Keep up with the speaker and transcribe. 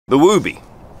The Woobie.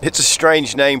 It's a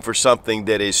strange name for something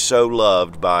that is so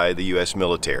loved by the U.S.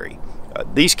 military.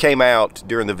 These came out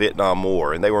during the Vietnam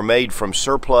War, and they were made from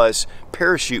surplus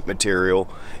parachute material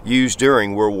used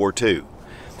during World War II.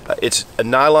 It's a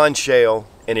nylon shell,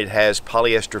 and it has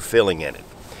polyester filling in it.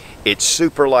 It's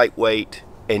super lightweight,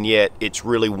 and yet it's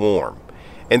really warm.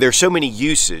 And there's so many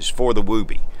uses for the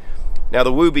Woobie. Now,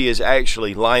 the Woobie is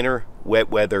actually liner, wet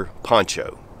weather,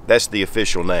 poncho. That's the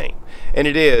official name. And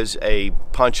it is a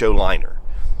poncho liner.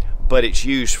 But it's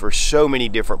used for so many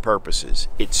different purposes.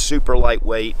 It's super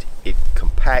lightweight, it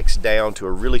compacts down to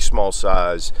a really small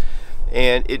size,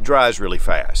 and it dries really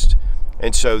fast.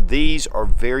 And so these are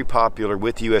very popular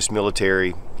with the U.S.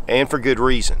 military, and for good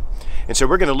reason. And so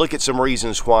we're going to look at some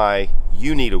reasons why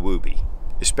you need a Woobie,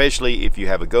 especially if you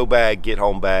have a go bag, get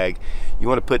home bag, you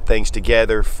want to put things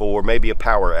together for maybe a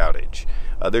power outage.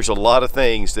 There's a lot of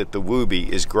things that the Woobie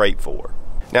is great for.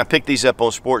 Now, I picked these up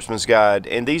on Sportsman's Guide,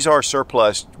 and these are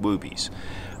surplus Woobies.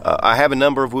 I have a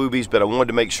number of Woobies, but I wanted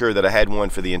to make sure that I had one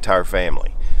for the entire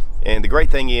family. And the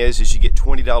great thing is you get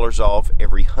 $20 off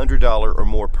every $100 or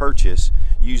more purchase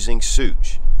using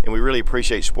Sootch. And we really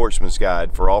appreciate Sportsman's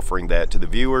Guide for offering that to the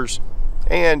viewers,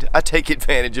 and I take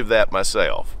advantage of that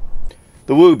myself.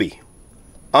 The Woobie.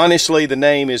 Honestly, the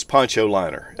name is Poncho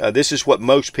Liner. This is what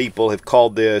most people have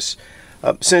called this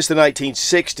since the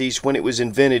 1960s, when it was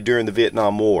invented during the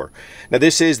Vietnam War. Now,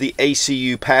 this is the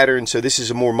ACU pattern, so this is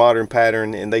a more modern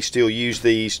pattern, and they still use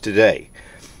these today.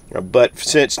 But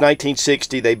since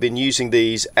 1960, they've been using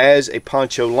these as a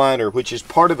poncho liner, which is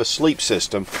part of a sleep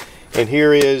system. And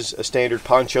here is a standard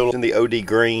poncho in the OD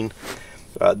green.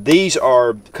 These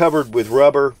are covered with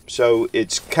rubber, so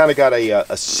it's kind of got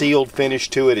a sealed finish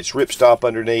to it. It's ripstop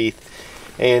underneath.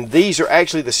 And these are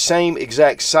actually the same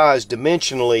exact size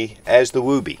dimensionally as the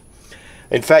Woobie.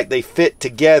 In fact, they fit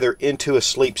together into a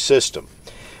sleep system.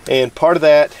 And part of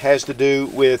that has to do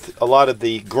with a lot of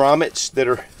the grommets that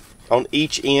are on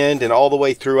each end and all the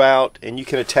way throughout. And you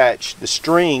can attach the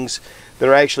strings that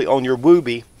are actually on your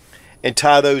Woobie and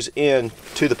tie those in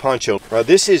to the poncho.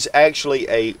 This is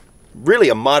actually really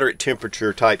a moderate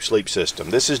temperature type sleep system.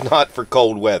 This is not for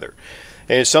cold weather.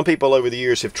 And some people over the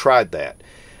years have tried that.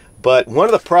 But one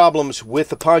of the problems with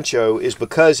the poncho is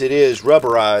because it is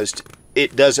rubberized,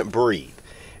 it doesn't breathe.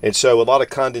 And so a lot of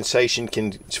condensation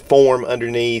can form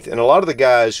underneath, and a lot of the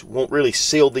guys won't really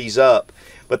seal these up,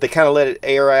 but they kind of let it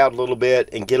air out a little bit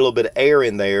and get a little bit of air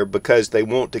in there because they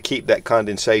want to keep that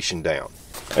condensation down.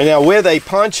 And now with a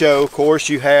poncho, of course,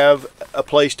 you have a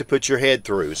place to put your head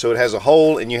through. So it has a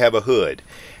hole and you have a hood,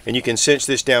 and you can cinch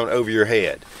this down over your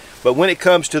head. But when it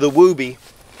comes to the Woobie,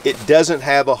 it doesn't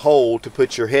have a hole to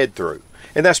put your head through.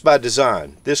 And that's by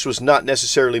design. This was not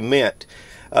necessarily meant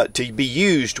to be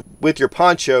used with your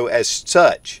poncho as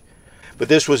such, but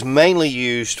this was mainly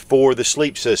used for the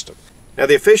sleep system. Now,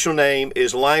 the official name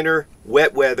is Liner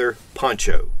Wet Weather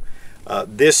Poncho.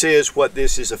 This is what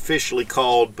this is officially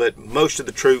called, but most of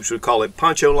the troops would call it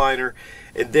Poncho Liner,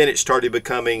 and then it started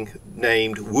becoming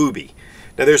named Woobie.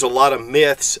 Now, there's a lot of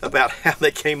myths about how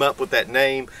they came up with that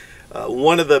name.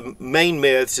 One of the main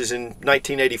myths is in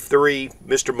 1983,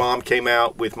 Mr. Mom came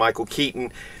out with Michael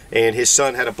Keaton, and his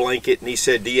son had a blanket, and he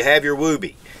said, "Do you have your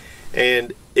Woobie?"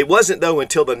 And it wasn't, though,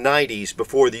 until the 90s,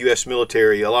 before the U.S.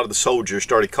 military, a lot of the soldiers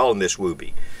started calling this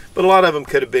Woobie. But a lot of them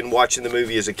could have been watching the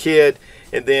movie as a kid,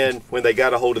 and then when they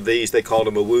got a hold of these, they called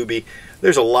them a Woobie.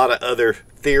 There's a lot of other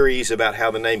theories about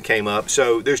how the name came up,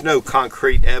 so there's no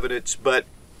concrete evidence, but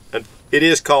it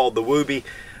is called the Woobie.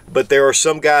 But there are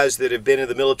some guys that have been in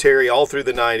the military all through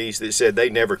the 90s that said they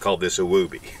never called this a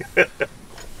Woobie.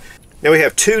 Now we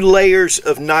have 2 layers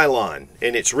of nylon,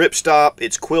 and it's ripstop,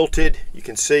 it's quilted. You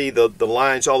can see the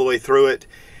lines all the way through it.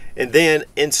 And then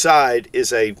inside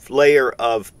is a layer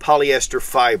of polyester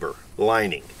fiber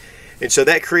lining. And so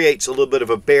that creates a little bit of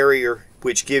a barrier,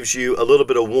 which gives you a little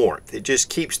bit of warmth. It just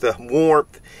keeps the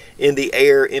warmth in the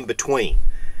air in between.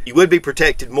 You would be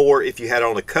protected more if you had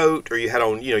on a coat or you had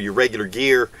on, your regular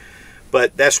gear.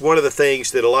 But that's one of the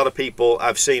things that a lot of people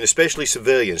I've seen, especially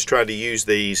civilians, trying to use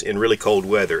these in really cold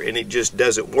weather, and it just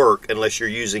doesn't work unless you're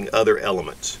using other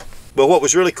elements. But what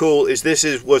was really cool is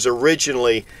was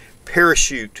originally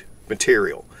parachute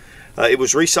material. It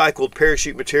was recycled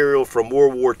parachute material from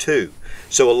World War II.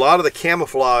 So a lot of the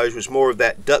camouflage was more of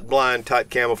that duck blind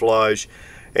type camouflage,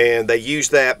 and they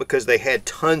used that because they had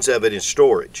tons of it in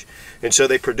storage. And so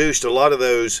they produced a lot of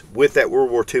those with that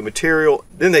World War II material.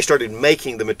 Then they started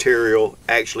making the material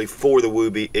actually for the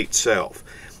Woobie itself.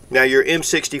 Now, your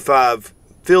M65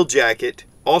 field jacket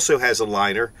also has a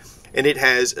liner, and it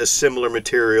has a similar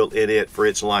material in it for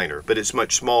its liner, but it's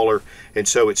much smaller, and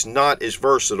so it's not as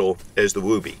versatile as the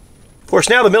Woobie. Of course,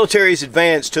 now the military's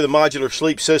advanced to the modular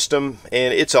sleep system,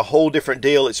 and it's a whole different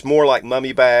deal. It's more like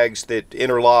mummy bags that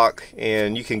interlock,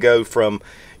 and you can go from,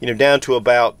 you know, down to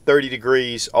about 30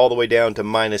 degrees all the way down to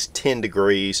minus 10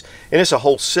 degrees, and it's a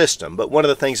whole system. But one of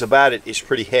the things about it is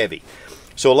pretty heavy.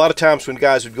 So a lot of times when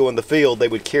guys would go in the field, they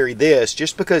would carry this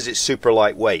just because it's super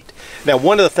lightweight. Now,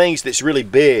 one of the things that's really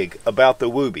big about the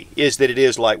Woobie is that it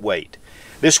is lightweight.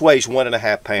 This weighs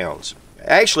 1.5 pounds.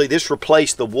 Actually, this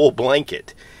replaced the wool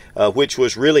blanket, which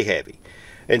was really heavy.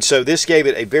 And so this gave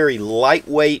it a very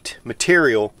lightweight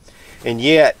material, and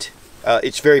yet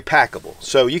it's very packable.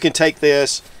 So you can take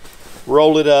this,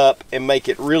 roll it up, and make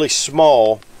it really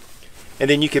small, and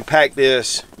then you can pack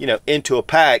this, you know, into a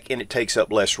pack, and it takes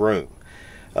up less room.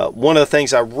 One of the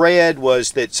things I read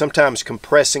was that sometimes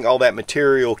compressing all that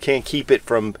material can keep it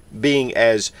from being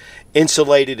as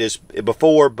insulated as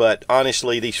before, but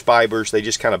honestly, these fibers, they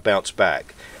just kind of bounce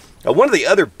back. One of the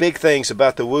other big things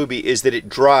about the Woobie is that it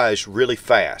dries really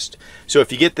fast. So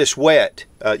if you get this wet,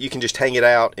 you can just hang it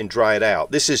out and dry it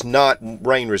out. This is not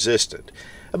rain resistant,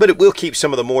 but it will keep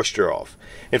some of the moisture off.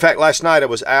 In fact, last night I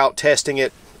was out testing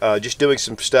it, just doing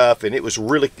some stuff, and it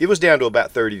was down to about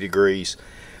 30 degrees.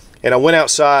 And I went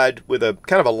outside with a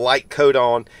kind of a light coat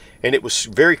on, and it was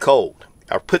very cold.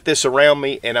 I put this around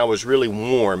me, and I was really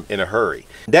warm in a hurry.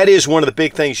 That is one of the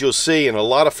big things you'll see in a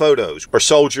lot of photos where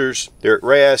soldiers, they're at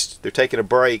rest, they're taking a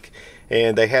break,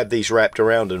 and they have these wrapped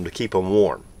around them to keep them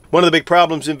warm. One of the big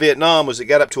problems in Vietnam was it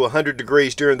got up to 100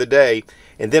 degrees during the day,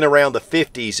 and then around the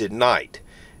 50s at night.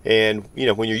 And you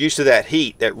know, when you're used to that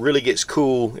heat, that really gets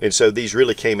cool, and so these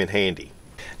really came in handy.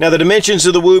 Now the dimensions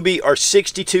of the Woobie are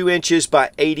 62 inches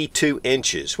by 82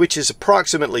 inches, which is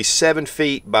approximately 7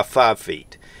 feet by 5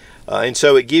 feet. And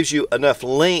so it gives you enough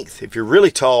length. If you're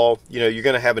really tall, you know, you're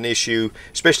going to have an issue,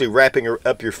 especially wrapping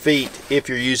up your feet if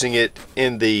you're using it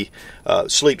in the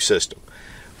sleep system.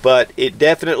 But it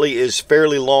definitely is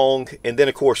fairly long, and then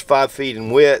of course 5 feet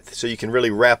in width, so you can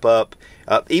really wrap up.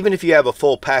 Even if you have a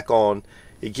full pack on,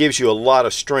 it gives you a lot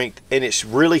of strength, and it's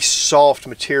really soft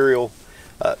material.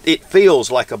 It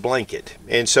feels like a blanket,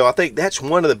 and so I think that's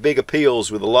one of the big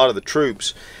appeals with a lot of the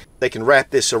troops. They can wrap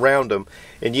this around them,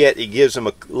 and yet it gives them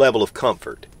a level of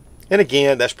comfort. And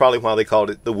again, that's probably why they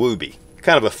called it the Woobie,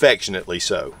 kind of affectionately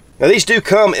so. Now these do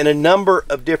come in a number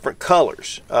of different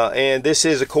colors, and this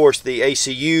is of course the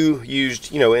ACU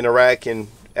used, you know, in Iraq and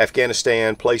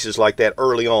Afghanistan, places like that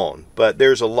early on. But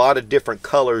there's a lot of different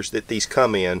colors that these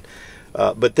come in.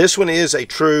 But this one is a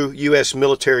true U.S.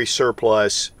 military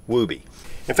surplus Woobie.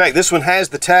 In fact, this one has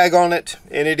the tag on it,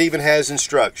 and it even has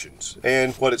instructions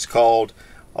and what it's called,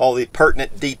 all the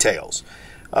pertinent details.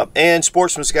 And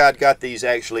Sportsman's Guide got these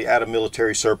actually out of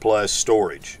military surplus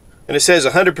storage. And it says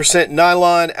 100%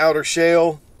 nylon outer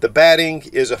shell. The batting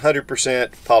is 100%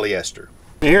 polyester.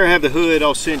 And here I have the hood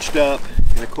all cinched up,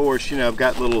 and of course, you know, I've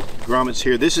got little grommets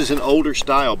here. This is an older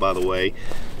style, by the way,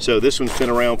 so this one's been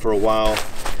around for a while.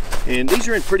 And these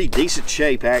are in pretty decent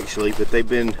shape actually, but they've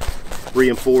been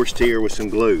reinforced here with some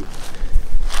glue.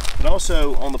 And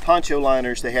also on the Poncho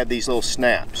liners, they have these little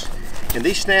snaps. And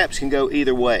these snaps can go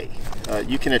either way.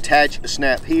 You can attach a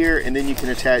snap here, and then you can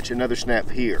attach another snap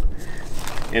here.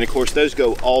 And of course, those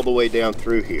go all the way down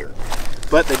through here.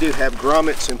 But they do have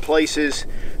grommets in places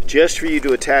just for you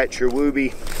to attach your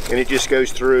Woobie, and it just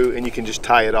goes through, and you can just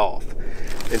tie it off.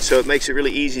 And so it makes it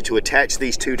really easy to attach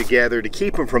these two together to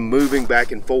keep them from moving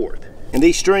back and forth. And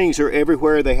these strings are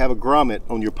everywhere they have a grommet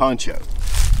on your poncho.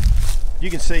 You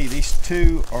can see these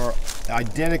two are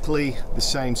identically the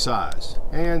same size,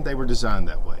 and they were designed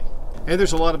that way. And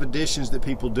there's a lot of additions that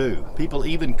people do. People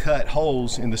even cut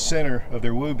holes in the center of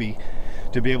their Woobie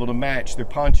to be able to match their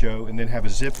poncho and then have a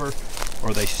zipper,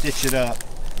 or they stitch it up.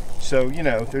 So, you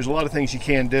know, there's a lot of things you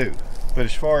can do. But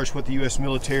as far as what the U.S.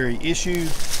 military issued,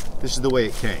 this is the way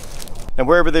it came. And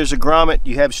wherever there's a grommet,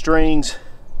 you have strings.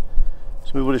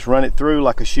 So we will just run it through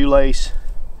like a shoelace.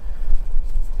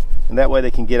 And that way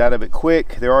they can get out of it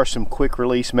quick. There are some quick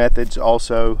release methods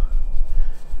also.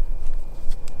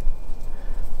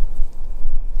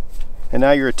 And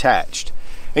now you're attached.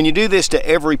 And you do this to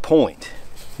every point.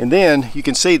 And then you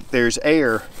can see that there's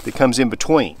air that comes in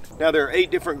between. Now there are 8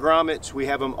 different grommets. We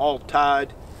have them all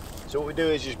tied. So what we do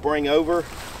is just bring over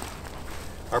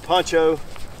our poncho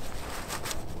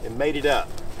and mate it up.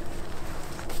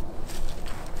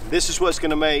 This is what's going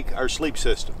to make our sleep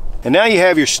system. And now you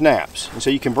have your snaps. And so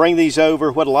you can bring these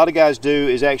over. What a lot of guys do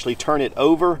is actually turn it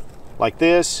over like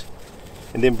this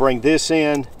and then bring this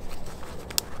in,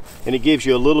 and it gives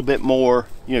you a little bit more,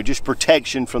 you know, just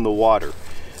protection from the water.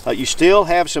 You still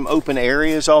have some open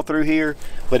areas all through here,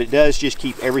 but it does just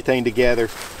keep everything together.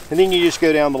 And then you just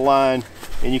go down the line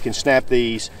and you can snap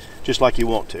these just like you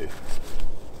want to.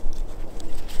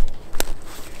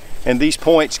 And these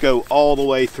points go all the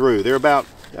way through. They're about,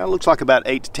 it looks like about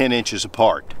 8 to 10 inches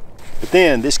apart. But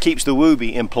then this keeps the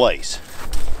Woobie in place.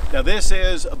 Now this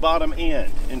is a bottom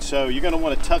end, and so you're going to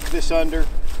want to tuck this under.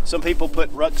 Some people put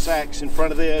rucksacks in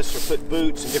front of this or put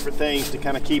boots and different things to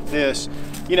kind of keep this,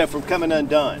 you know, from coming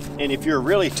undone. And if you're a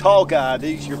really tall guy,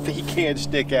 your feet can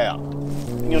stick out.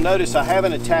 And you'll notice I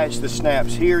haven't attached the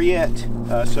snaps here yet,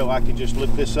 so I can just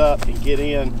lift this up and get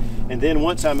in. And then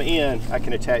once I'm in, I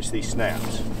can attach these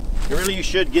snaps. And really you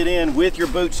should get in with your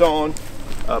boots on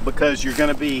because you're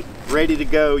going to be ready to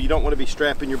go. You don't want to be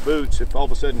strapping your boots if all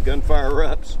of a sudden gunfire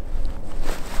erupts.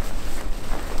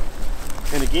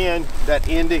 And again, that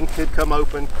ending could come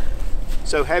open.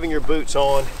 So having your boots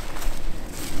on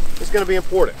is going to be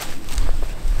important.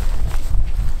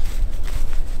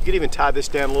 You can even tie this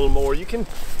down a little more. You can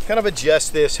kind of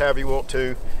adjust this however you want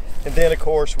to. And then of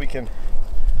course we can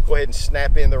go ahead and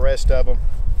snap in the rest of them.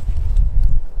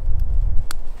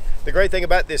 The great thing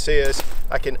about this is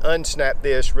I can unsnap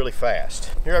this really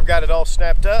fast. Here I've got it all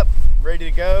snapped up, ready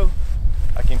to go.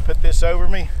 I can put this over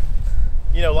me.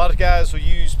 You know, a lot of guys will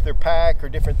use their pack or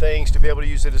different things to be able to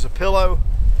use it as a pillow,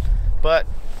 but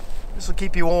this will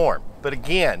keep you warm. But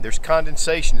again, there's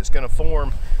condensation that's going to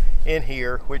form in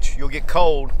here, which you'll get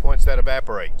cold once that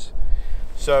evaporates.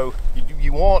 So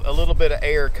you want a little bit of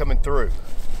air coming through.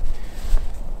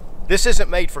 This isn't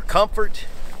made for comfort.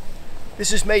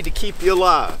 This is made to keep you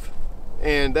alive,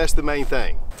 and that's the main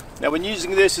thing. Now when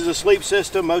using this as a sleep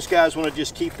system, most guys want to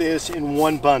just keep this in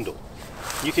one bundle.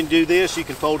 You can do this, you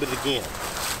can fold it again.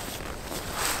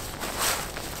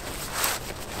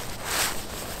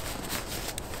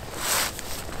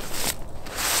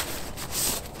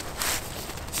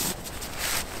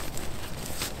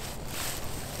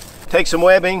 Take some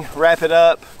webbing, wrap it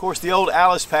up. Of course, the old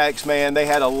Alice packs, man, they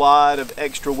had a lot of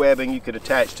extra webbing you could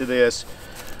attach to this,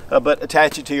 but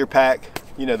attach it to your pack,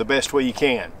 you know, the best way you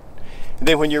can. And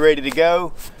then when you're ready to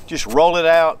go, just roll it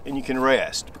out and you can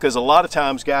rest. Because a lot of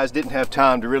times guys didn't have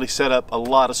time to really set up a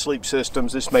lot of sleep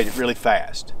systems. This made it really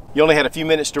fast. You only had a few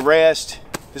minutes to rest.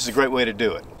 This is a great way to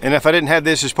do it. And if I didn't have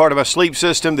this as part of my sleep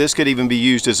system, this could even be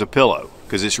used as a pillow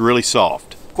because it's really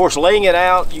soft. Of course, laying it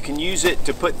out, you can use it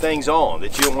to put things on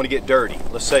that you don't want to get dirty.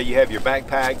 Let's say you have your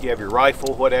backpack, you have your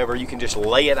rifle, whatever. You can just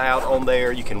lay it out on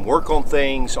there. You can work on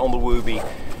things on the Woobie.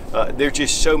 There's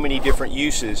just so many different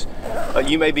uses.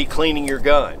 You may be cleaning your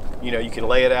gun. You know, you can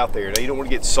lay it out there. Now, you don't want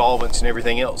to get solvents and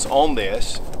everything else on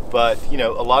this, but you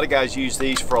know, a lot of guys use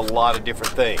these for a lot of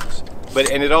different things.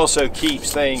 And it also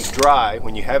keeps things dry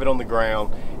when you have it on the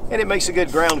ground, and it makes a good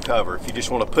ground cover if you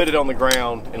just want to put it on the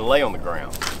ground and lay on the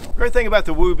ground. The great thing about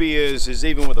the Woobie is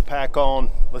even with a pack on,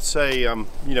 let's say you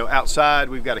know, outside,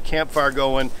 we've got a campfire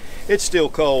going, it's still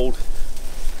cold.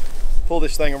 Pull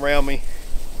this thing around me,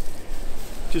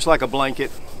 just like a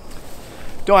blanket.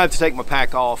 Don't have to take my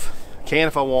pack off. Can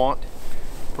if I want.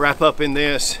 Wrap up in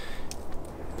this.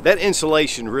 That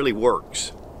insulation really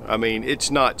works. I mean, it's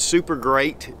not super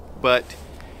great, but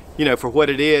you know, for what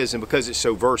it is and because it's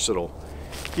so versatile,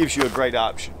 it gives you a great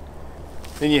option.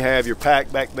 Then you have your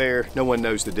pack back there. No one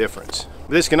knows the difference.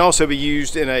 This can also be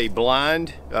used in a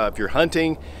blind if you're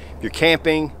hunting, if you're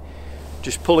camping.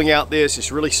 Just pulling out this,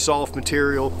 it's really soft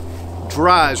material,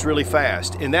 dries really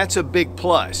fast, and that's a big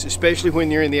plus, especially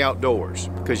when you're in the outdoors,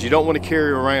 because you don't want to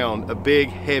carry around a big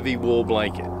heavy wool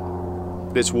blanket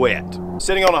that's wet.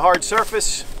 Sitting on a hard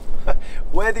surface,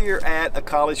 whether you're at a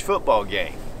college football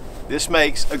game, this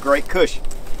makes a great cushion.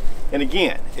 And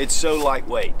again, it's so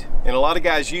lightweight. And a lot of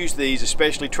guys use these,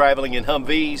 especially traveling in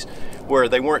Humvees where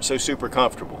they weren't so super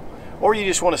comfortable. Or you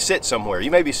just want to sit somewhere.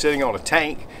 You may be sitting on a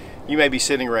tank, you may be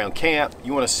sitting around camp,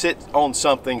 you want to sit on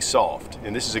something soft,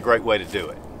 and this is a great way to do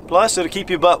it. Plus, it'll keep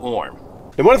your butt warm.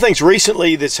 And one of the things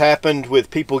recently that's happened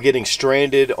with people getting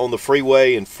stranded on the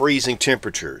freeway in freezing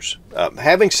temperatures,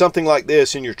 having something like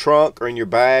this in your trunk or in your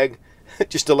bag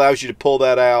just allows you to pull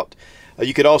that out.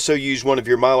 You could also use one of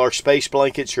your Mylar space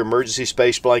blankets, your emergency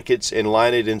space blankets, and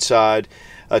line it inside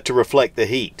to reflect the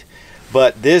heat.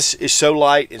 But this is so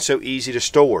light and so easy to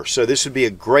store. So this would be a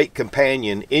great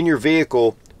companion in your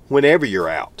vehicle whenever you're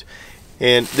out.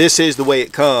 And this is the way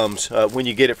it comes when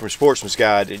you get it from Sportsman's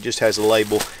Guide. It just has a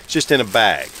label. It's just in a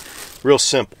bag. Real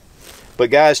simple.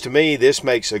 But guys, to me, this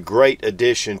makes a great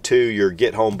addition to your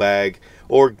get-home bag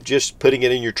or just putting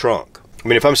it in your trunk. I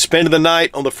mean, if I'm spending the night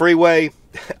on the freeway,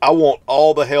 I want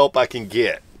all the help I can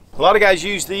get. A lot of guys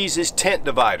use these as tent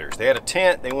dividers. They had a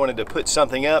tent, they wanted to put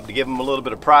something up to give them a little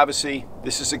bit of privacy.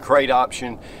 This is a great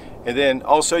option. And then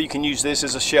also you can use this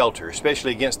as a shelter,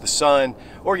 especially against the sun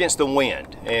or against the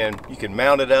wind. And you can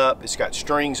mount it up. It's got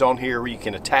strings on here where you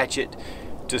can attach it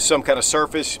to some kind of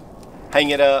surface, hang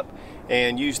it up,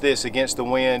 and use this against the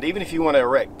wind, even if you want to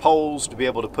erect poles to be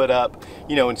able to put up,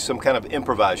 you know, in some kind of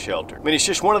improvised shelter. I mean, it's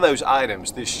just one of those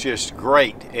items that's just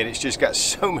great, and it's just got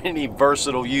so many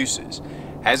versatile uses.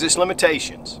 Has its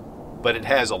limitations, but it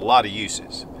has a lot of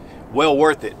uses. Well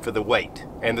worth it for the weight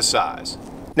and the size.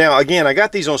 Now, again, I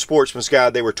got these on Sportsman's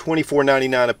Guide. They were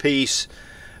 $24.99 a piece.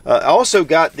 I also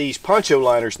got these Poncho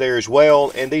Liners there as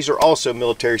well, and these are also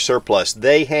military surplus.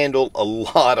 They handle a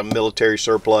lot of military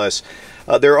surplus.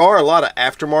 There are a lot of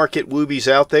aftermarket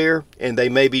Woobies out there, and they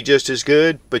may be just as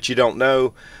good, but you don't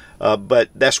know. But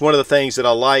that's one of the things that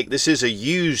I like. This is a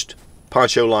used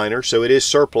Poncho Liner, so it is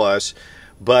surplus,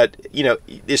 but you know,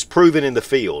 it's proven in the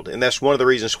field, and that's one of the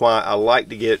reasons why I like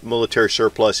to get military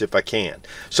surplus if I can.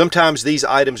 Sometimes these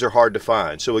items are hard to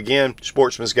find, so again,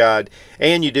 Sportsman's Guide,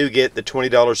 and you do get the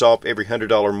 $20 off every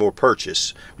 $100 more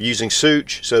purchase using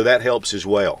Sootch, so that helps as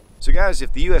well. So guys,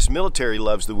 if the U.S. military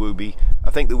loves the Woobie, I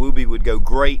think the Woobie would go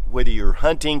great whether you're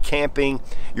hunting, camping,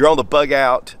 you're on the bug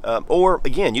out, or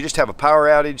again, you just have a power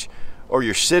outage, or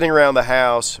you're sitting around the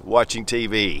house watching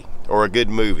TV or a good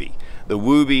movie. The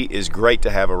Woobie is great to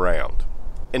have around.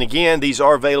 And again, these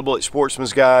are available at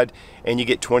Sportsman's Guide, and you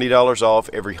get $20 off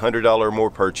every $100 or more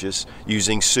purchase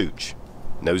using Sootch.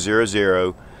 No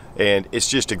 00, and it's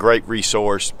just a great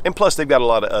resource. And plus, they've got a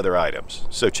lot of other items,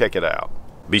 so check it out.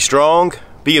 Be strong,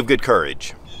 be of good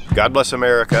courage. God bless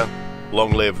America.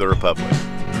 Long live the Republic.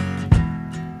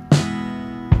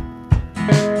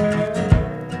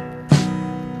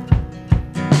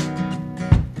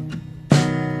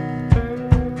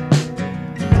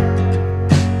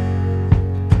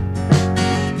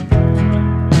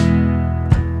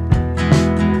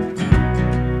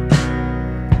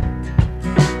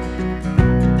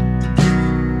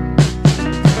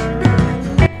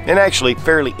 And actually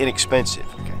fairly inexpensive,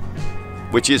 okay,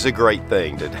 which is a great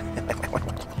thing to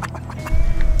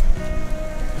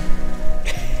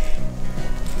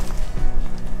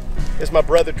as my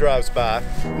brother drives by.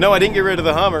 No, I didn't get rid of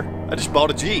the Hummer. I just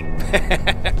bought a Jeep.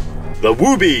 The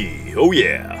Woobie, oh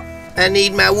yeah. I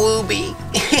need my Woobie.